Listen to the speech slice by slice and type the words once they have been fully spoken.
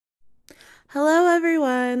Hello,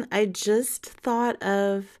 everyone. I just thought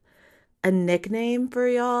of a nickname for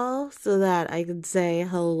y'all so that I could say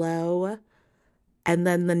hello and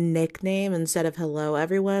then the nickname instead of hello,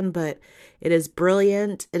 everyone. But it is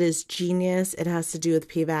brilliant. It is genius. It has to do with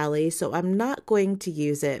P Valley. So I'm not going to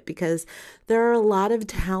use it because there are a lot of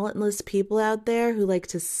talentless people out there who like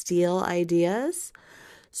to steal ideas.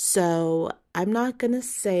 So I'm not going to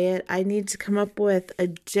say it. I need to come up with a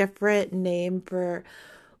different name for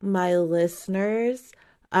my listeners.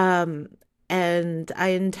 Um, and I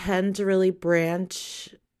intend to really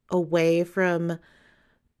branch away from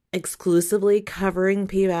exclusively covering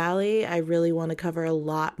P Valley. I really want to cover a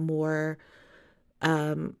lot more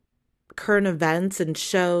um, current events and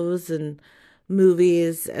shows and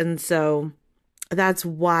movies. And so that's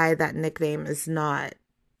why that nickname is not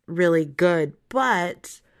really good.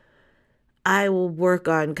 But I will work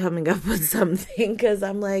on coming up with something because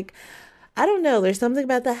I'm like, I don't know. There's something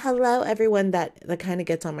about the hello everyone that kind of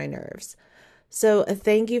gets on my nerves. So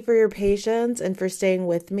thank you for your patience and for staying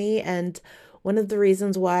with me. And one of the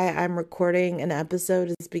reasons why I'm recording an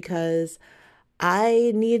episode is because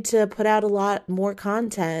I need to put out a lot more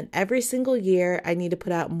content. Every single year, I need to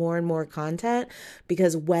put out more and more content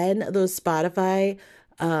because when the Spotify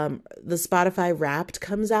Wrapped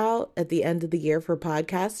comes out at the end of the year for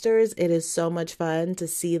podcasters, it is so much fun to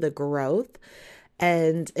see the growth.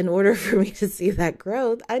 And in order for me to see that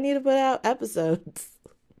growth, I need to put out episodes.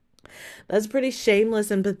 That's pretty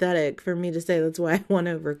shameless and pathetic for me to say. That's why I want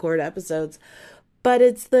to record episodes, but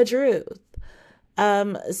it's the truth.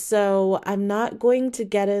 So I'm not going to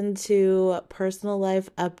get into personal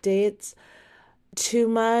life updates too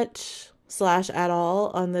much slash at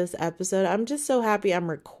all on this episode. I'm just so happy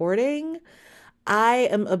I'm recording. I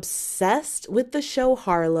am obsessed with the show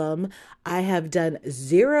Harlem. I have done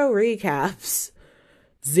zero recaps,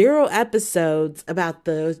 zero episodes about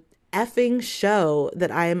the effing show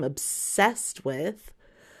that I am obsessed with.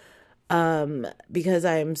 Because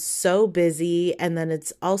I am so busy, and then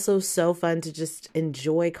it's also so fun to just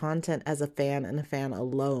enjoy content as a fan and a fan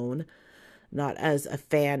alone, not as a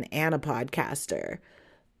fan and a podcaster.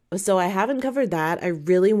 So I haven't covered that. I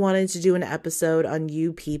really wanted to do an episode on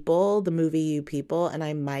You People, the movie You People, and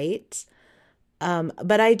I might.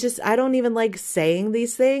 But I don't even like saying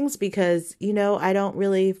these things because, I don't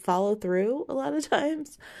really follow through a lot of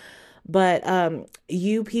times. But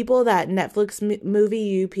You People, that Netflix movie,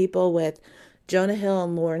 You People with Jonah Hill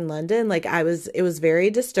and Lauren London, it was very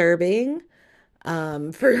disturbing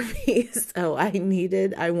for me. So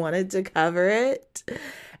I wanted to cover it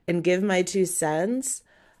and give my 2 cents.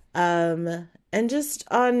 And just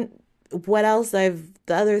on the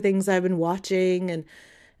other things I've been watching and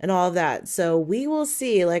all of that. So we will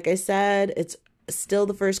see. Like I said, it's still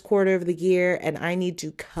the first quarter of the year and I need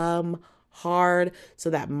to come hard so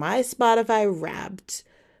that my Spotify Wrapped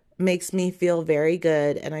makes me feel very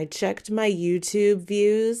good. And I checked my YouTube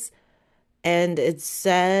views and it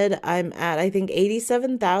said I'm at, I think,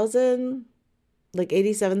 87,000, like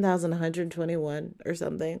 87,121 or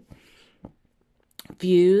something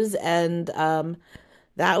views. And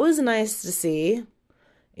that was nice to see,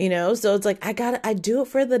 so it's like I do it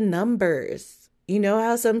for the numbers. You know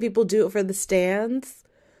how some people do it for the stands?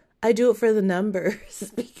 I do it for the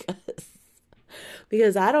numbers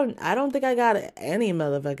because I don't think I got any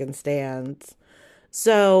motherfucking stands.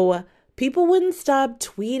 So people wouldn't stop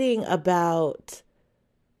tweeting about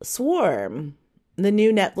Swarm, the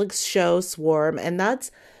new Netflix show Swarm, and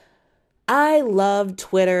I love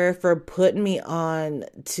Twitter for putting me on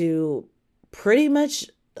to pretty much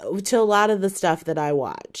to a lot of the stuff that I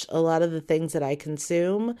watch, a lot of the things that I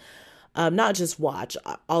consume, not just watch,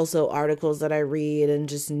 also articles that I read and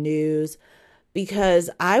just news, because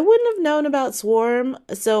I wouldn't have known about Swarm.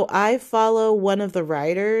 So I follow one of the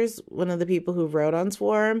writers, one of the people who wrote on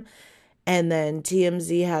Swarm, and then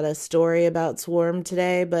TMZ had a story about Swarm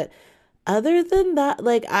today, but other than that,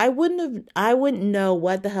 I wouldn't know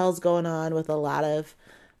what the hell's going on with a lot of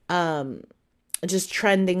just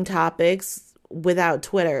trending topics without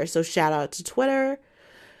Twitter. So shout out to Twitter.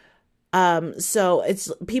 So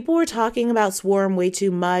people were talking about Swarm way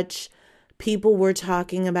too much. People were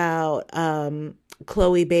talking about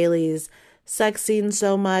Chloe Bailey's sex scene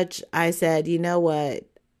so much. I said, you know what?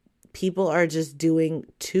 People are just doing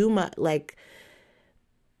too much.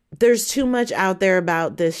 There's too much out there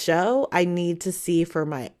about this show. I need to see for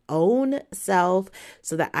my own self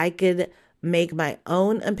so that I could make my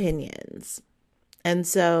own opinions. And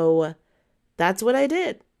so that's what I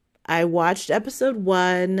did. I watched episode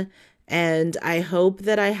 1 and I hope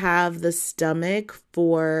that I have the stomach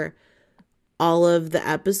for all of the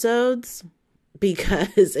episodes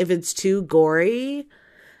because if it's too gory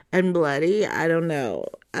and bloody. I don't know.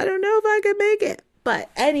 I don't know if I could make it. But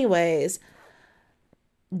anyways,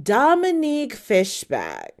 Dominique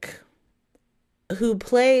Fishback, who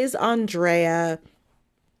plays Andrea,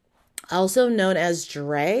 also known as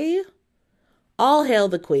Dre. All hail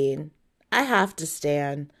the queen. I have to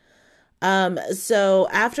stand. So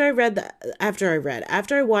after I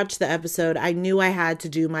watched the episode, I knew I had to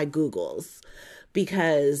do my Googles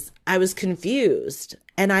because I was confused,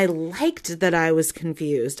 and I liked that I was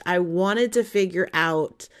confused. I wanted to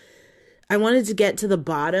get to the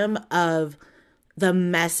bottom of the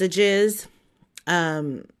messages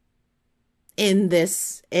in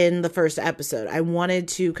the first episode. I wanted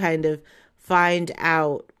to kind of find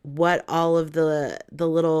out what all of the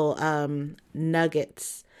little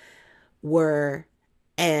nuggets were,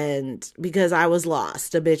 and because I was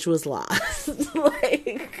lost, a bitch was lost.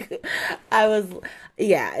 Like I was,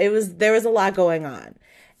 yeah, there was a lot going on.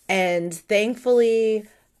 And thankfully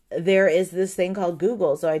there is this thing called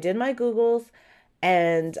Google. So I did my Googles,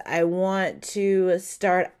 and I want to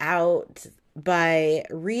start out by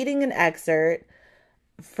reading an excerpt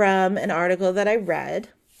from an article that I read.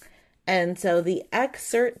 And so the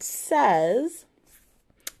excerpt says,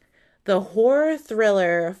 the horror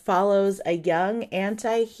thriller follows a young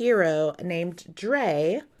anti-hero named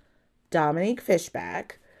Dre, Dominique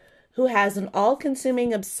Fishback, who has an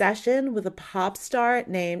all-consuming obsession with a pop star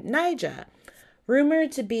named Nyjah,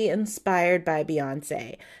 rumored to be inspired by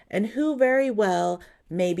Beyonce, and who very well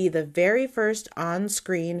may be the very first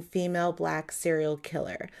on-screen female black serial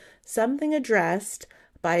killer, something addressed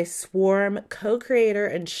by Swarm co-creator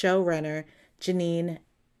and showrunner Janine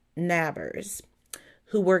Nabbers,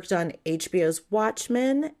 who worked on HBO's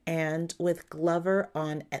Watchmen and with Glover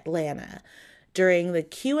on Atlanta during the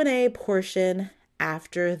Q&A portion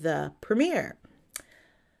after the premiere.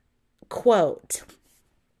 Quote,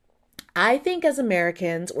 I think as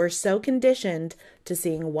Americans, we're so conditioned to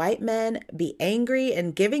seeing white men be angry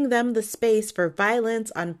and giving them the space for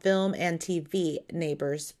violence on film and TV,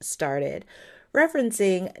 Neighbors started,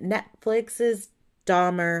 referencing Netflix's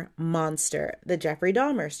Dahmer Monster, the Jeffrey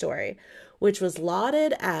Dahmer story, which was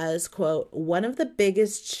lauded as, quote, one of the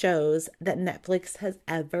biggest shows that Netflix has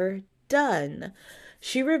ever done.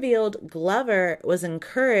 She revealed Glover was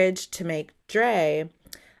encouraged to make Dre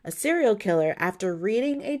a serial killer after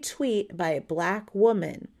reading a tweet by a black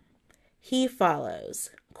woman. He follows,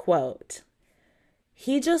 quote,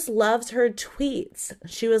 he just loves her tweets.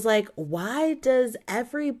 She was like, why does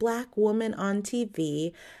every black woman on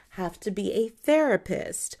TV have to be a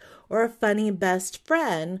therapist or a funny best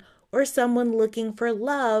friend or someone looking for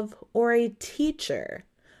love or a teacher?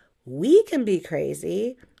 We can be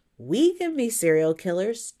crazy. We can be serial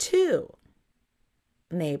killers too,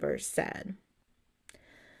 Neighbors said.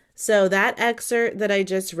 So that excerpt that I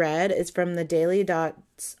just read is from the Daily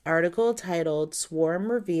Dot's article titled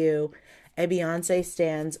Swarm Review, a Beyonce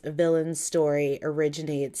Stan's Villain Story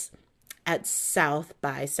Originates at South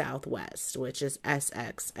by Southwest, which is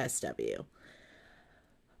SXSW.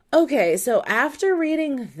 Okay, so after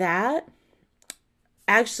reading that,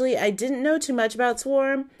 actually, I didn't know too much about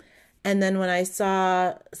Swarm. And then when I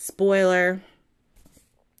saw, spoiler,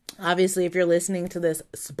 obviously if you're listening to this,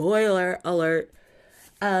 spoiler alert,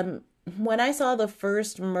 when I saw the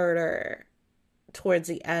first murder towards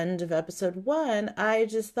the end of episode 1, I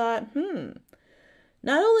just thought,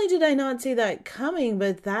 not only did I not see that coming,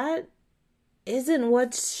 but that isn't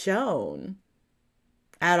what's shown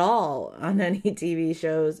at all on any TV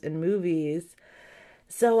shows and movies.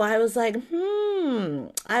 So I was like,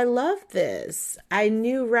 I love this. I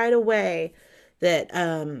knew right away that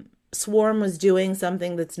Swarm was doing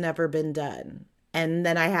something that's never been done. And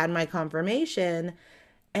then I had my confirmation,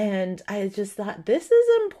 and I just thought, this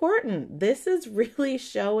is important. This is really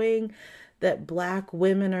showing that black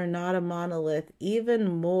women are not a monolith, even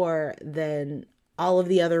more than all of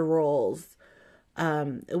the other roles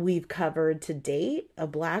we've covered to date. A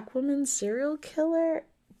black woman serial killer,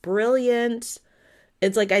 brilliant.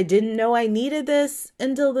 It's like I didn't know I needed this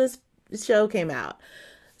until this show came out.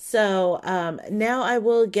 So now I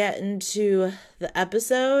will get into the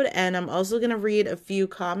episode, and I'm also going to read a few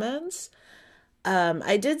comments.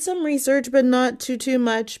 I did some research, but not too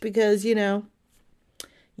much because, you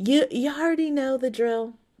already know the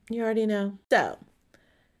drill. You already know. So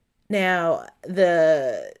now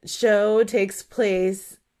the show takes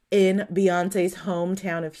place in Beyonce's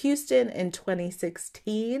hometown of Houston in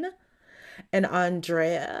 2016. And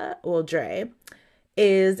Dre,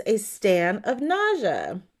 is a stan of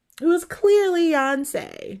Nyjah, who is clearly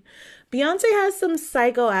Beyonce. Beyonce has some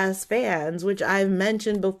psycho-ass fans, which I've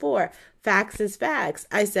mentioned before. Facts is facts.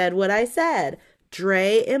 I said what I said.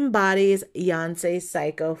 Dre embodies Beyonce's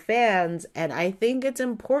psycho fans, and I think it's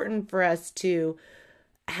important for us to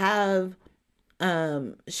have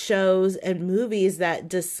shows and movies that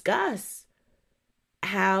discuss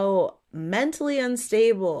how mentally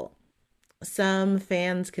unstable some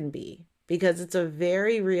fans can be, because it's a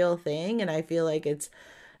very real thing, and I feel like it's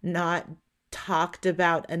not talked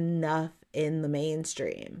about enough in the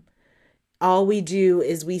mainstream. All we do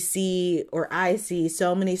is we see, or I see,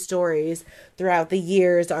 so many stories throughout the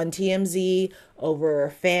years on TMZ over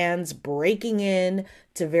fans breaking in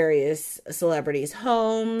to various celebrities'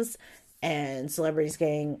 homes and celebrities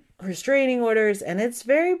getting restraining orders, and it's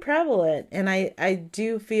very prevalent. And I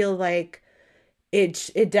do feel like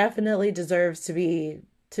it definitely deserves to be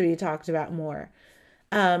talked about more.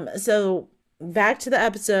 So back to the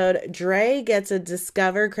episode, Dre gets a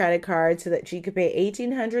Discover credit card so that she could pay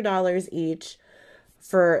 $1,800 each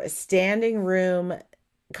for standing room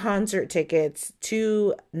concert tickets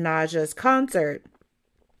to Naja's concert.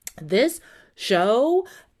 This show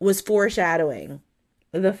was foreshadowing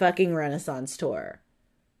the fucking Renaissance tour.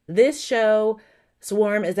 This show,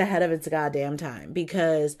 Swarm, is ahead of its goddamn time,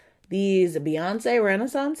 because these Beyonce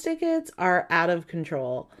Renaissance tickets are out of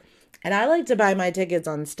control. And I like to buy my tickets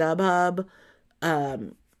on StubHub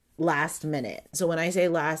last minute. So when I say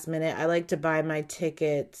last minute, I like to buy my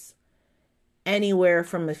tickets anywhere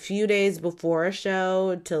from a few days before a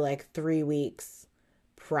show to like 3 weeks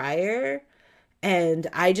prior. And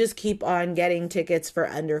I just keep on getting tickets for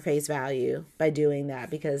under face value by doing that,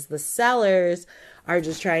 because the sellers are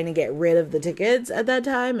just trying to get rid of the tickets at that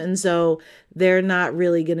time. And so they're not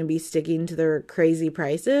really going to be sticking to their crazy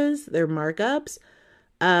prices, their markups.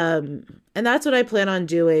 And that's what I plan on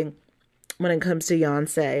doing when it comes to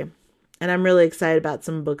Beyonce. And I'm really excited about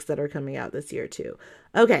some books that are coming out this year too.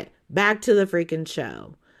 Okay, back to the freaking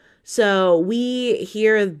show. So we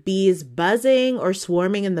hear bees buzzing or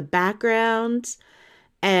swarming in the background,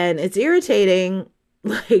 and it's irritating,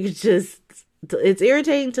 like just, it's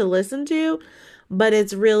irritating to listen to, but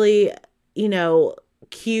it's really,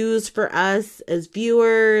 cues for us as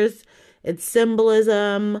viewers. It's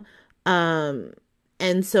symbolism. And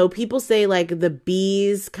so people say like the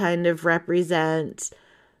bees kind of represent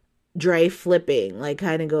Dre flipping, like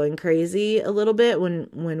kind of going crazy a little bit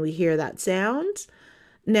when we hear that sound.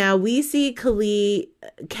 Now we see Khaled,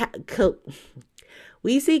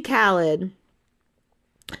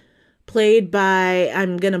 played by,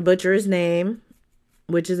 I'm gonna butcher his name,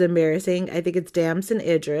 which is embarrassing. I think it's Damson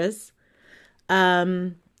Idris.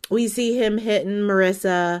 We see him hitting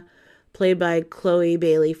Marissa, played by Chloe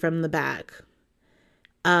Bailey, from the back.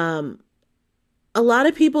 A lot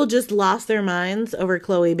of people just lost their minds over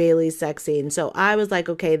Chloe Bailey's sex scene. So I was like,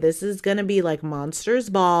 okay, this is gonna be like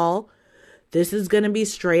Monsters Ball. This is going to be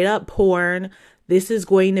straight up porn. This is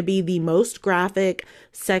going to be the most graphic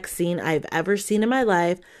sex scene I've ever seen in my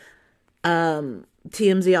life.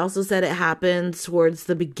 TMZ also said it happens towards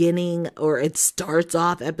the beginning, or it starts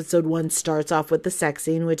off, episode 1 starts off with the sex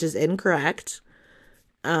scene, which is incorrect.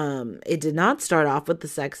 It did not start off with the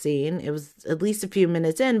sex scene. It was at least a few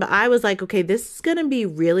minutes in, but I was like, okay, this is going to be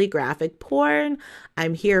really graphic porn.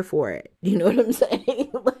 I'm here for it. You know what I'm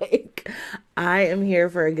saying? Like, I am here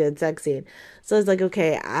for a good sex scene. So I was like,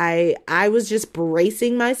 okay, I was just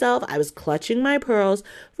bracing myself. I was clutching my pearls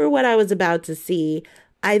for what I was about to see.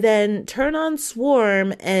 I then turn on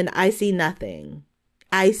Swarm and I see nothing.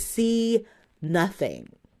 I see nothing.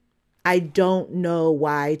 I don't know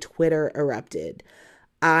why Twitter erupted.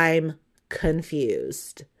 I'm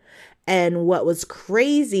confused. And what was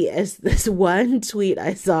crazy is this one tweet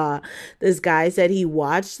I saw. This guy said he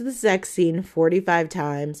watched the sex scene 45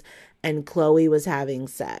 times and Chloe was having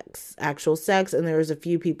sex, actual sex. And there was a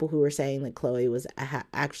few people who were saying that Chloe was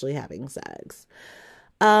actually having sex.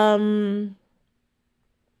 I'm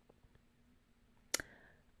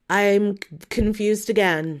confused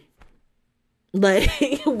again. Like,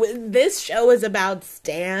 this show is about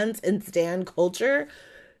stans and stan culture.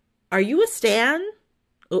 Are you a stan?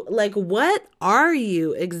 Like, what are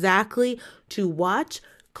you exactly to watch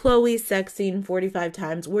Chloe's sex scene 45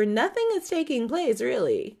 times where nothing is taking place,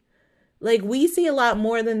 really? Like, we see a lot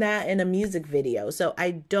more than that in a music video. So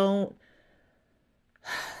I don't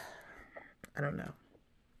know.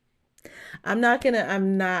 I'm not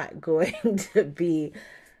going to be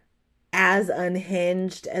as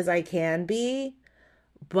unhinged as I can be,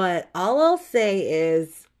 but all I'll say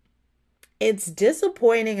is it's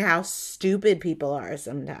disappointing how stupid people are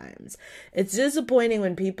sometimes. It's disappointing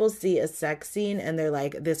when people see a sex scene and they're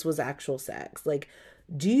like, this was actual sex. Like,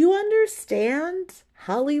 do you understand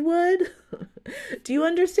Hollywood? Do you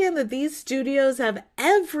understand that these studios have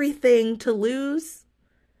everything to lose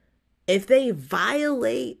if they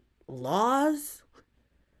violate laws,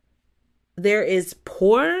 there is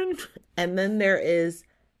porn and then there is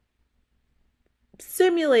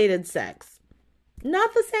simulated sex.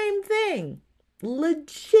 Not the same thing.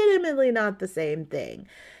 Legitimately not the same thing.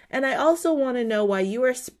 And I also want to know why you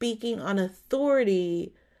are speaking on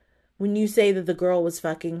authority when you say that the girl was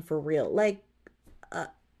fucking for real. Like,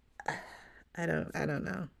 I don't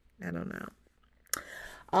know. I don't know.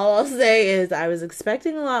 All I'll say is I was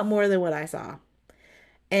expecting a lot more than what I saw.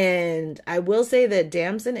 And I will say that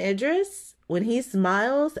Damson Idris, when he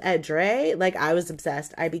smiles at Dre, like, I was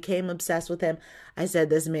obsessed. I became obsessed with him. I said,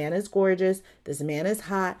 this man is gorgeous. This man is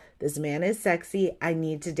hot. This man is sexy. I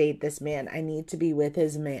need to date this man. I need to be with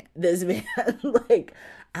this man. Like,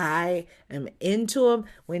 I am into him.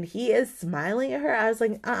 When he is smiling at her, I was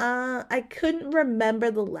like, I couldn't remember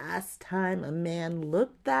the last time a man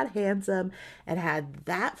looked that handsome and had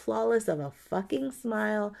that flawless of a fucking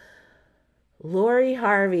smile. Lori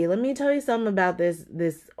Harvey, let me tell you something about this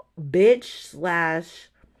bitch slash.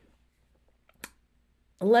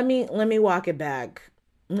 Let me walk it back.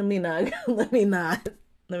 Let me not.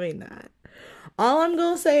 All I'm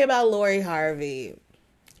gonna say about Lori Harvey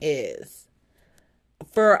is,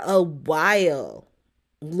 for a while,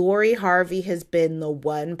 Lori Harvey has been the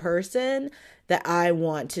one person that I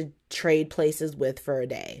want to trade places with for a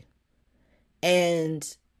day.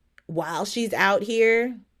 And while she's out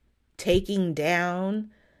here taking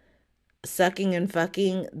down, sucking and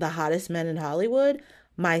fucking the hottest men in Hollywood,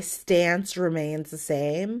 my stance remains the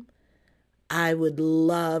same. I would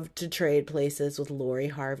love to trade places with Lori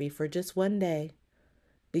Harvey for just one day.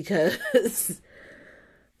 Because,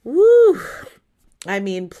 woo, I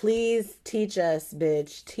mean, please teach us,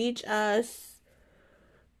 bitch. Teach us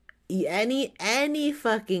any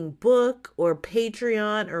fucking book or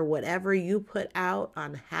Patreon or whatever you put out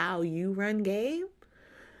on how you run game.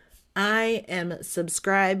 I am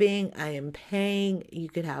subscribing. I am paying. You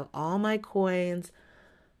could have all my coins.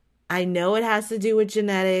 I know it has to do with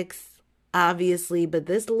genetics, obviously, but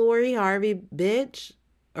this Lori Harvey bitch,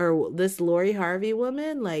 or this Lori Harvey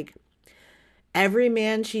woman, like, every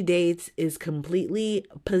man she dates is completely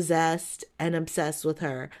possessed and obsessed with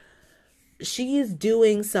her. She's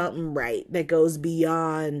doing something right that goes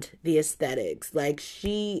beyond the aesthetics. Like,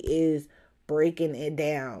 she is breaking it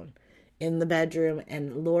down in the bedroom.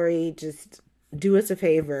 And Lori, just do us a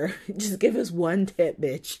favor. Just give us one tip,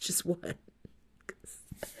 bitch. Just one.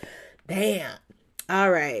 Damn.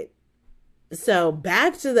 All right. So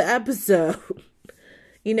back to the episode.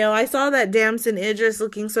 You know, I saw that Damson Idris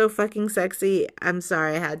looking so fucking sexy. I'm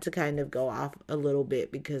sorry, I had to kind of go off a little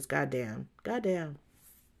bit because goddamn.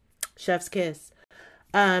 Chef's kiss.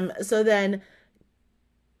 So then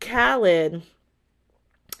Khaled,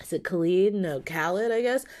 is it Khalid? No, Khaled, I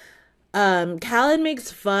guess. Khaled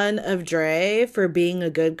makes fun of Dre for being a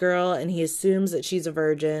good girl, and he assumes that she's a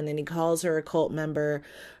virgin, and he calls her a cult member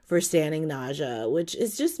for standing Naja, which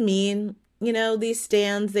is just mean. You know, these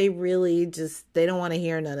stands, they really just, they don't want to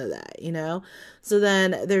hear none of that, you know? So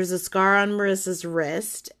then there's a scar on Marissa's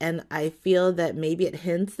wrist, and I feel that maybe it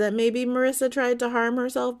hints that maybe Marissa tried to harm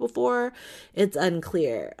herself before. It's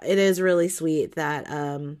unclear. It is really sweet that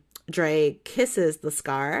Dre kisses the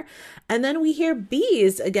scar. And then we hear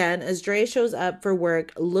bees again as Dre shows up for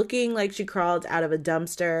work looking like she crawled out of a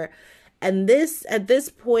dumpster. And at this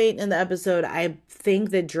point in the episode, I think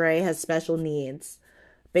that Dre has special needs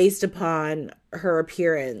based upon her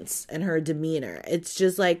appearance and her demeanor. It's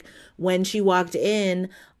just like when she walked in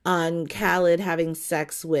on Khaled having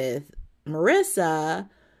sex with Marissa,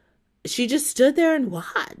 she just stood there and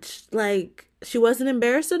watched. Like, she wasn't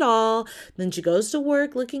embarrassed at all. Then she goes to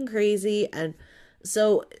work looking crazy. And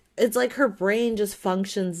so it's like her brain just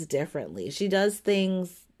functions differently. She does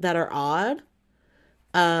things that are odd.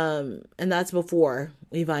 And that's before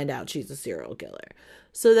we find out she's a serial killer.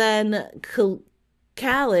 So then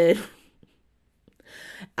Khaled,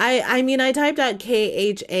 I mean, I typed out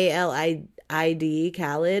Khalid,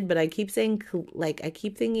 Khaled, but I keep saying, like, I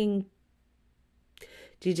keep thinking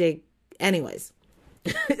DJ, anyways,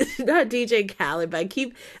 not DJ Khaled, but I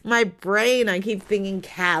keep thinking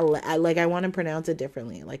Khaled. Like, I want to pronounce it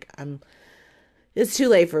differently. Like, it's too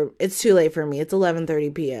late for me. It's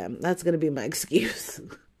 11:30 p.m. That's going to be my excuse.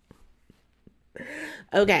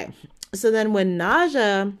 Okay. So then when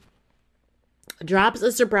Naja drops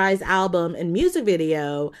a surprise album and music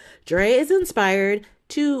video, Dre is inspired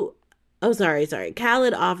to,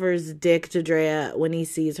 Khaled offers dick to Drea when he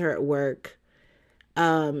sees her at work.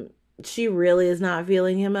 She really is not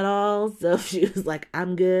feeling him at all, so she was like,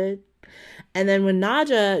 I'm good. And then when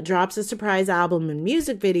Naja drops a surprise album and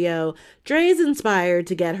music video, Dre is inspired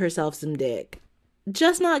to get herself some dick.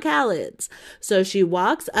 just not Khaled's. So she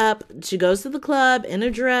walks up, she goes to the club in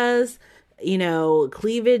a dress,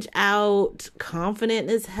 cleavage out, confident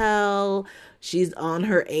as hell. She's on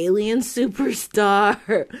her alien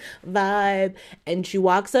superstar vibe. And she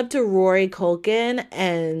walks up to Rory Culkin,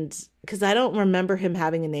 and because I don't remember him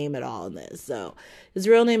having a name at all in this. So his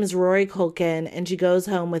real name is Rory Culkin, and she goes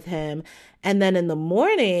home with him. And then in the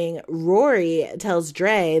morning, Rory tells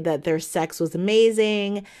Dre that their sex was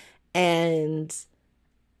amazing. And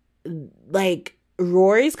like,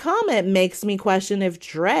 Rory's comment makes me question if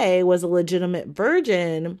Dre was a legitimate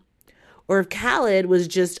virgin or if Khaled was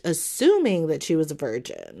just assuming that she was a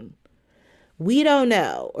virgin. We don't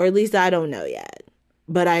know, or at least I don't know yet.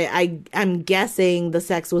 But I'm guessing the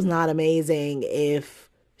sex was not amazing if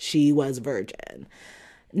she was virgin.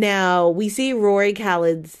 Now, we see Rory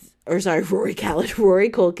Culkin's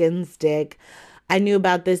dick. I knew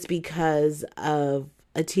about this because of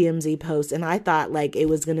a TMZ post, and I thought like it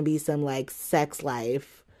was going to be some like Sex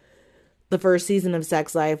Life, the first season of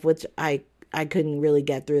Sex Life, which I couldn't really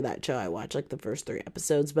get through that show. I watched like the first 3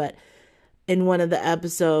 episodes, but in one of the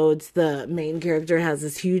episodes, the main character has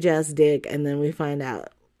this huge ass dick, and then we find out,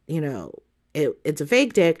 it's a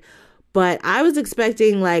fake dick. But I was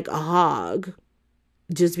expecting like a hog,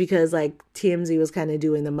 just because like TMZ was kind of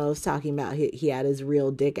doing the most, talking about he had his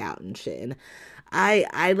real dick out and shit. And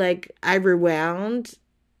I rewound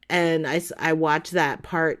and I watched that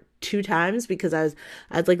part 2 times because I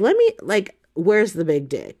was like, let me, like, where's the big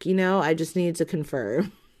dick? I just need to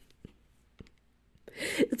confirm.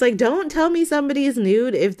 It's like, don't tell me somebody's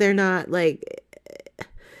nude if they're not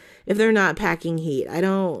packing heat. I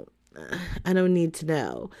don't need to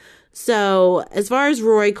know. So as far as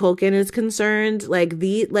Rory Culkin is concerned,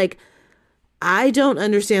 I don't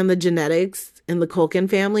understand the genetics in the Culkin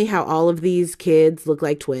family, how all of these kids look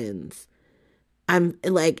like twins. I'm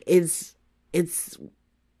like, it's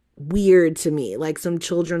weird to me, like some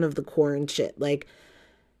Children of the Corn shit. Like,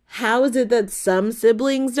 how is it that some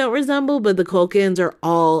siblings don't resemble, but the Culkins are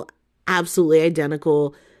all absolutely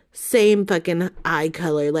identical, same fucking eye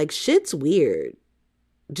color? Like, shit's weird.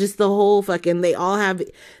 Just the whole fucking, they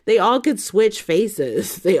all could switch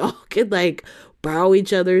faces. They all could like borrow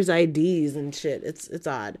each other's IDs and shit. It's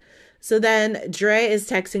odd. So then Dre is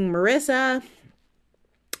texting Marissa,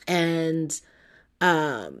 and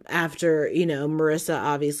after, Marissa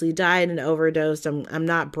obviously died and overdosed. I'm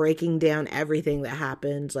not breaking down everything that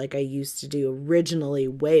happened like I used to do originally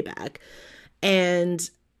way back. And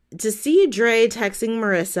to see Dre texting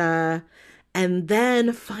Marissa and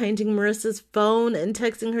then finding Marissa's phone and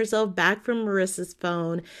texting herself back from Marissa's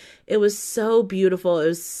phone, it was so beautiful. It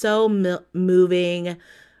was so moving,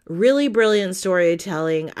 really brilliant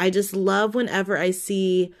storytelling. I just love whenever I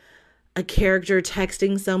see a character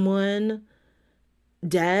texting someone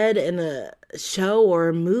dead in a show or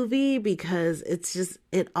a movie, because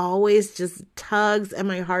it always just tugs at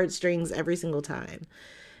my heartstrings every single time.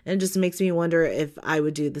 And it just makes me wonder if I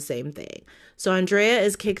would do the same thing. So Andrea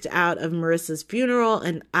is kicked out of Marissa's funeral,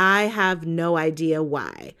 and I have no idea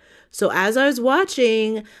why. So as I was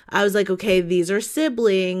watching, I was like, okay, these are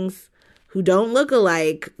siblings who don't look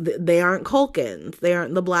alike. They aren't Culkins. They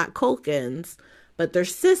aren't the Black Culkins, but they're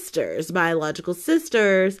sisters, biological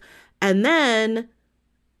sisters. And then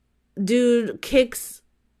dude kicks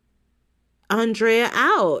Andrea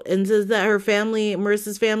out and says that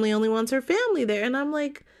Marissa's family only wants her family there. And I'm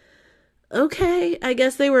like, okay, I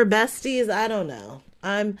guess they were besties. I don't know.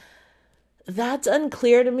 That's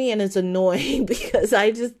unclear to me, and it's annoying because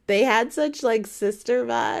they had such like sister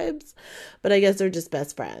vibes, but I guess they're just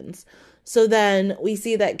best friends. So then we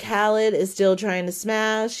see that Khaled is still trying to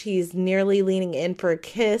smash. He's nearly leaning in for a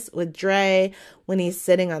kiss with Dre when he's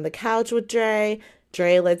sitting on the couch with Dre.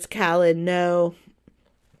 Dre lets Khaled know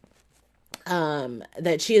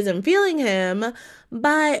that she isn't feeling him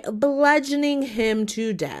by bludgeoning him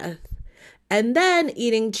to death, and then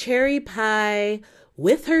eating cherry pie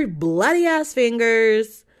with her bloody ass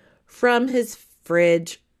fingers from his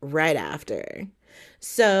fridge right after.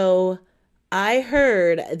 So I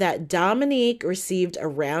heard that Dominique received a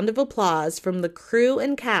round of applause from the crew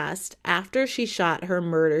and cast after she shot her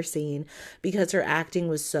murder scene because her acting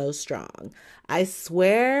was so strong. I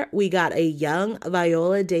swear we got a young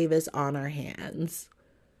Viola Davis on our hands.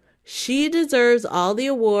 She deserves all the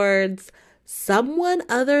awards. Someone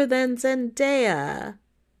other than Zendaya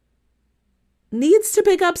needs to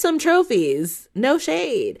pick up some trophies. No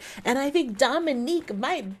shade. And I think Dominique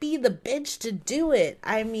might be the bitch to do it.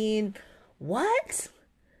 I mean, what?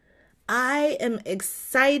 I am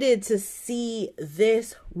excited to see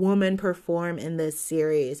this woman perform in this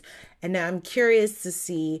series. And now I'm curious to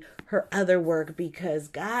see her other work because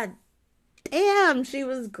god damn, she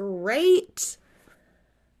was great.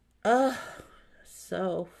 Ugh,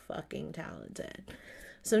 so fucking talented.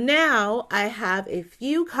 So now I have a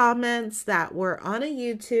few comments that were on a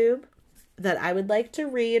YouTube that I would like to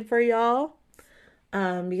read for y'all,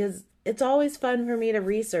 because it's always fun for me to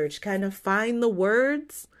research, kind of find the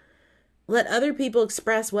words, let other people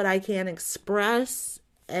express what I can't express,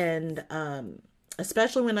 and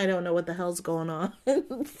especially when I don't know what the hell's going on.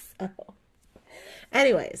 So,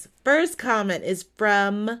 anyways, first comment is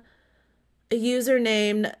from a user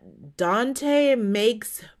named Dante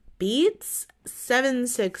Makes Beats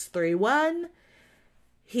 7631.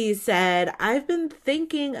 He said, I've been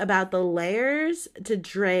thinking about the layers to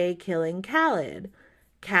Dre killing Khaled.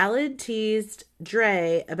 Khaled teased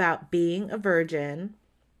Dre about being a virgin.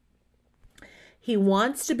 He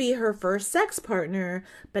wants to be her first sex partner,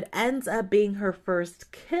 but ends up being her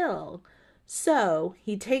first kill. So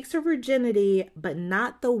he takes her virginity, but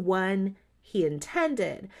not the one he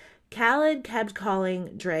intended. Khaled kept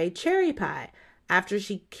calling Dre cherry pie. After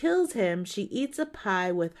she kills him, she eats a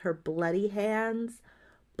pie with her bloody hands.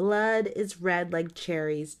 Blood is red like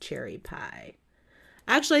cherries, cherry pie.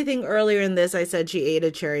 Actually, I think earlier in this I said she ate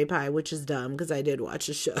a cherry pie, which is dumb because I did watch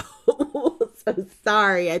the show. So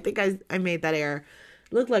sorry. I think I made that error.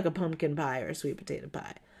 It looked like a pumpkin pie or a sweet potato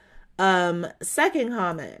pie. Second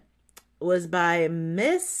comment was by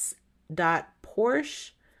Miss.Porsche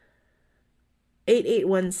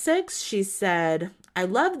 8816. She said, I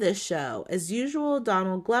love this show. As usual,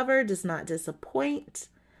 Donald Glover does not disappoint.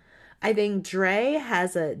 I think Dre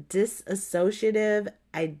has a dissociative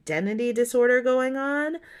identity disorder going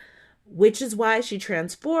on, which is why she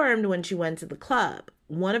transformed when she went to the club.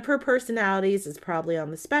 One of her personalities is probably on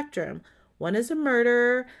the spectrum. One is a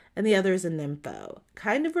murderer and the other is a nympho.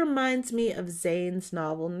 Kind of reminds me of Zayn's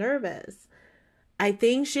novel Nervous. I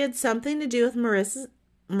think she had something to do with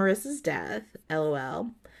Marissa's death,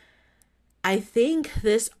 LOL. I think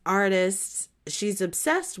this artist she's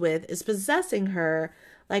obsessed with is possessing her,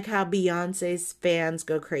 like how Beyonce's fans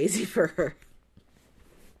go crazy for her.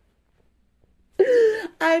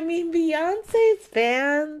 I mean, Beyonce's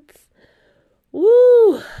fans.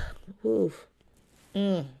 Woo. Woo.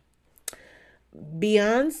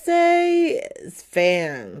 Beyonce's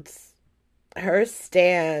fans. Her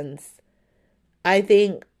stans. I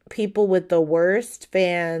think people with the worst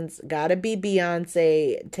fans gotta be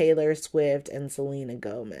Beyonce, Taylor Swift, and Selena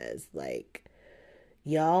Gomez. Like,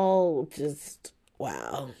 y'all just,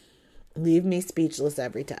 wow. Leave me speechless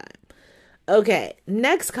every time. Okay,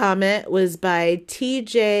 next comment was by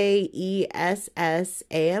TJESSAMY.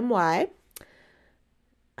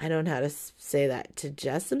 I don't know how to say that. To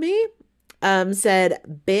Jessamy.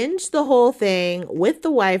 Said, binge the whole thing with the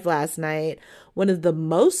wife last night. One of the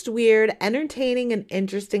most weird, entertaining, and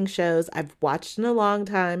interesting shows I've watched in a long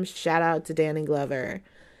time. Shout out to Danny Glover.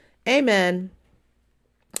 Amen.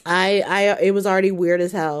 It was already weird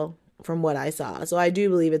as hell from what I saw. So I do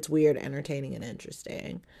believe it's weird, entertaining, and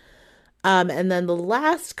interesting. And then the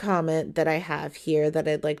last comment that I have here that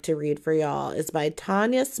I'd like to read for y'all is by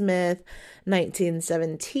Tanya Smith,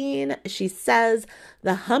 1917. She says,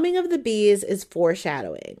 the humming of the bees is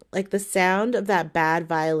foreshadowing, like the sound of that bad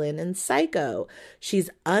violin in Psycho.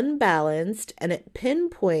 She's unbalanced and it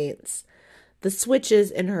pinpoints the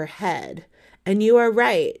switches in her head. And you are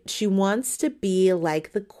right. She wants to be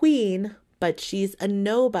like the queen, but she's a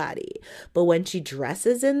nobody. But when she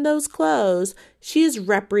dresses in those clothes, she is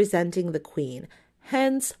representing the queen,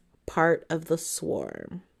 hence part of the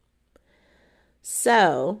swarm.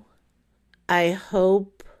 So, I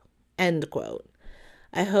hope, end quote.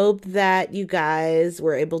 I hope that you guys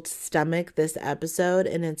were able to stomach this episode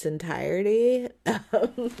in its entirety.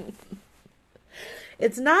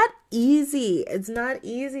 It's not easy. It's not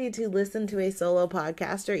easy to listen to a solo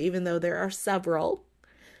podcaster, even though there are several.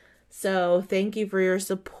 So thank you for your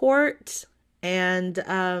support, and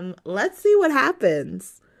let's see what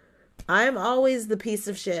happens. I'm always the piece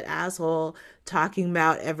of shit asshole talking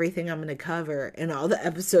about everything I'm going to cover in all the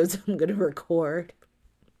episodes I'm going to record.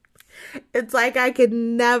 It's like I could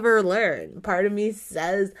never learn. Part of me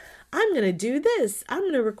says, I'm going to do this. I'm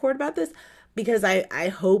going to record about this because I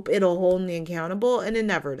hope it'll hold me accountable, and it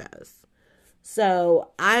never does.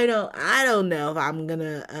 So I don't know if I'm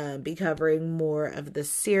gonna be covering more of the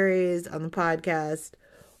series on the podcast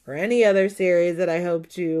or any other series that I hope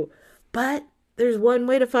to, but there's one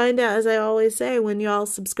way to find out, as I always say, when y'all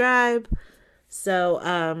subscribe.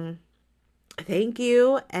 So thank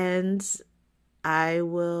you, and I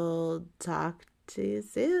will talk to you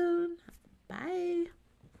soon. Bye.